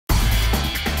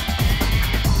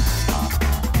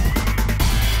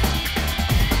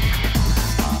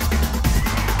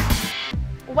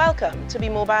Welcome to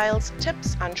B-Mobile's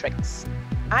Tips and Tricks.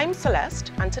 I'm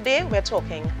Celeste and today we're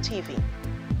talking TV.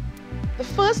 The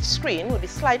first screen will be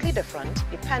slightly different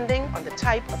depending on the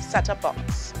type of set-top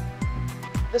box.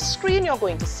 The screen you're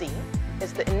going to see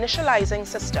is the initializing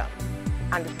system,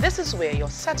 and this is where your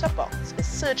set-top box is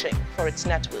searching for its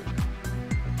network.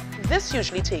 This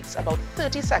usually takes about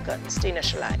 30 seconds to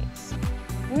initialize.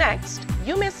 Next,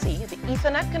 you may see the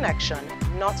Ethernet connection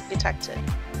not detected.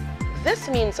 This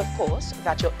means, of course,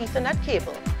 that your Ethernet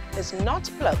cable is not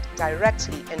plugged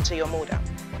directly into your modem.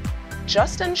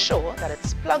 Just ensure that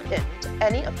it's plugged into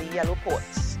any of the yellow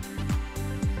ports.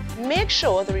 Make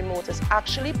sure the remote is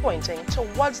actually pointing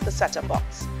towards the set-top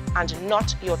box and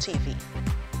not your TV.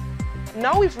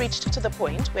 Now we've reached to the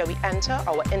point where we enter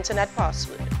our internet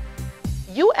password.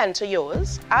 You enter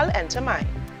yours, I'll enter mine,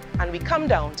 and we come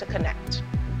down to connect.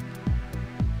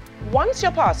 Once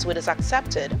your password is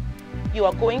accepted, you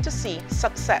are going to see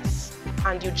success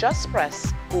and you just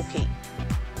press OK.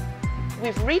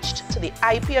 We've reached to the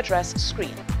IP address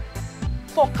screen.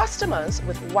 For customers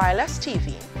with wireless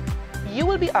TV, you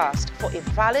will be asked for a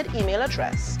valid email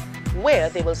address where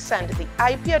they will send the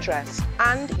IP address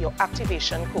and your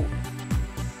activation code.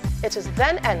 It is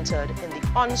then entered in the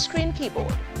on-screen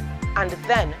keyboard and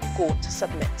then go to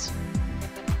submit.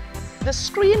 The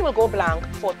screen will go blank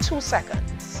for 2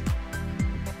 seconds.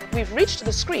 We've reached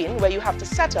the screen where you have to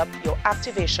set up your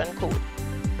activation code.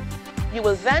 You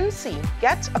will then see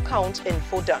Get Account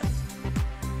Info Done,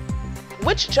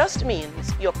 which just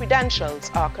means your credentials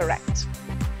are correct.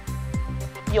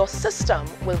 Your system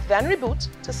will then reboot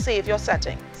to save your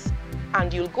settings,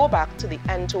 and you'll go back to the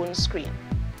Entone screen.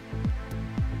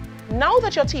 Now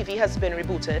that your TV has been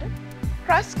rebooted,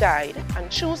 press Guide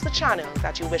and choose the channel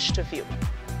that you wish to view.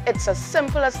 It's as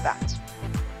simple as that.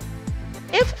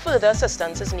 If further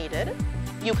assistance is needed,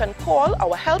 you can call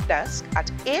our help desk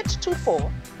at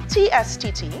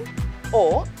 824-TSTT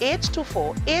or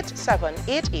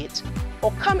 824-8788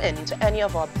 or come in to any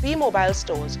of our B-Mobile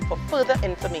stores for further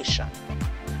information.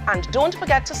 And don't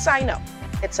forget to sign up.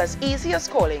 It's as easy as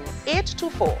calling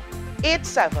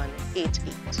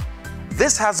 824-8788.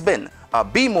 This has been our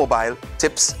B-Mobile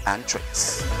Tips and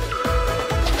Tricks.